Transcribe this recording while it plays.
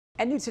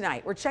And new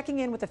tonight, we're checking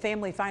in with a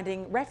family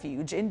finding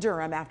refuge in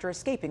Durham after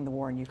escaping the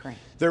war in Ukraine.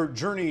 Their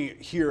journey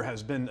here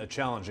has been a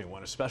challenging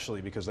one,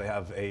 especially because they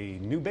have a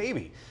new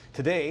baby.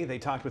 Today, they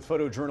talked with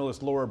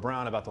photojournalist Laura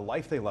Brown about the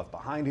life they left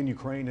behind in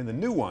Ukraine and the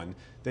new one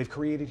they've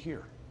created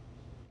here.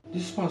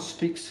 This one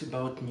speaks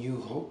about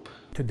new hope.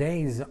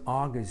 Today is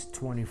August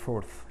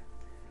 24th,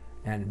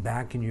 and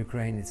back in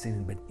Ukraine it's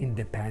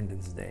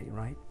Independence Day,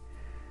 right?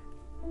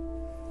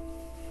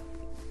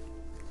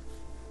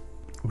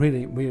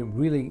 We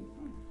really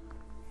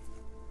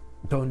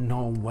don't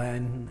know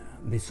when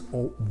this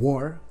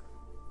war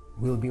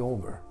will be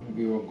over.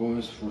 We were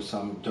going through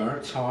some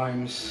dark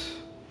times.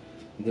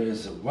 There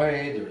is a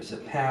way, there is a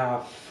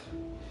path,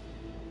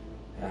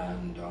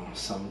 and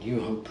some new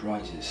hope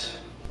rises.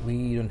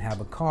 We don't have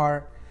a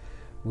car,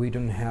 we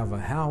don't have a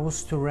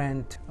house to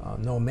rent,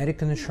 no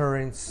medical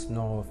insurance,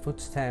 no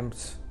food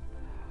stamps,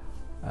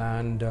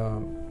 and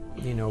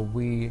you know,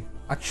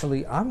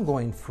 I'm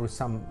going through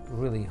some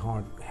really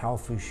hard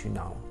health issue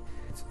now.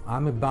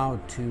 I'm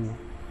about to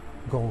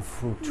go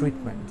through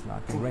treatment,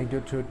 like a radio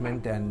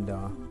treatment and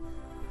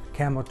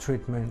chemo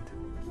treatment,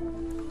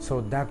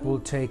 so that will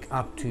take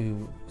up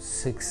to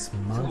 6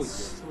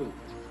 months.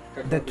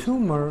 The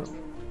tumor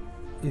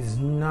is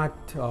not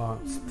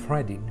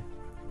spreading,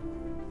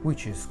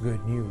 which is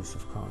good news,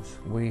 of course.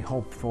 We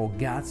hope for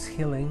God's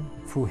healing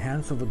through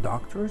hands of the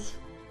doctors.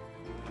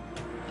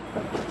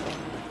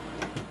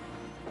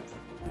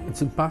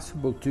 It's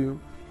impossible to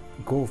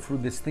go through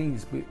these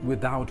things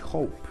without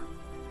hope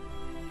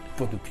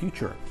for the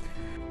future.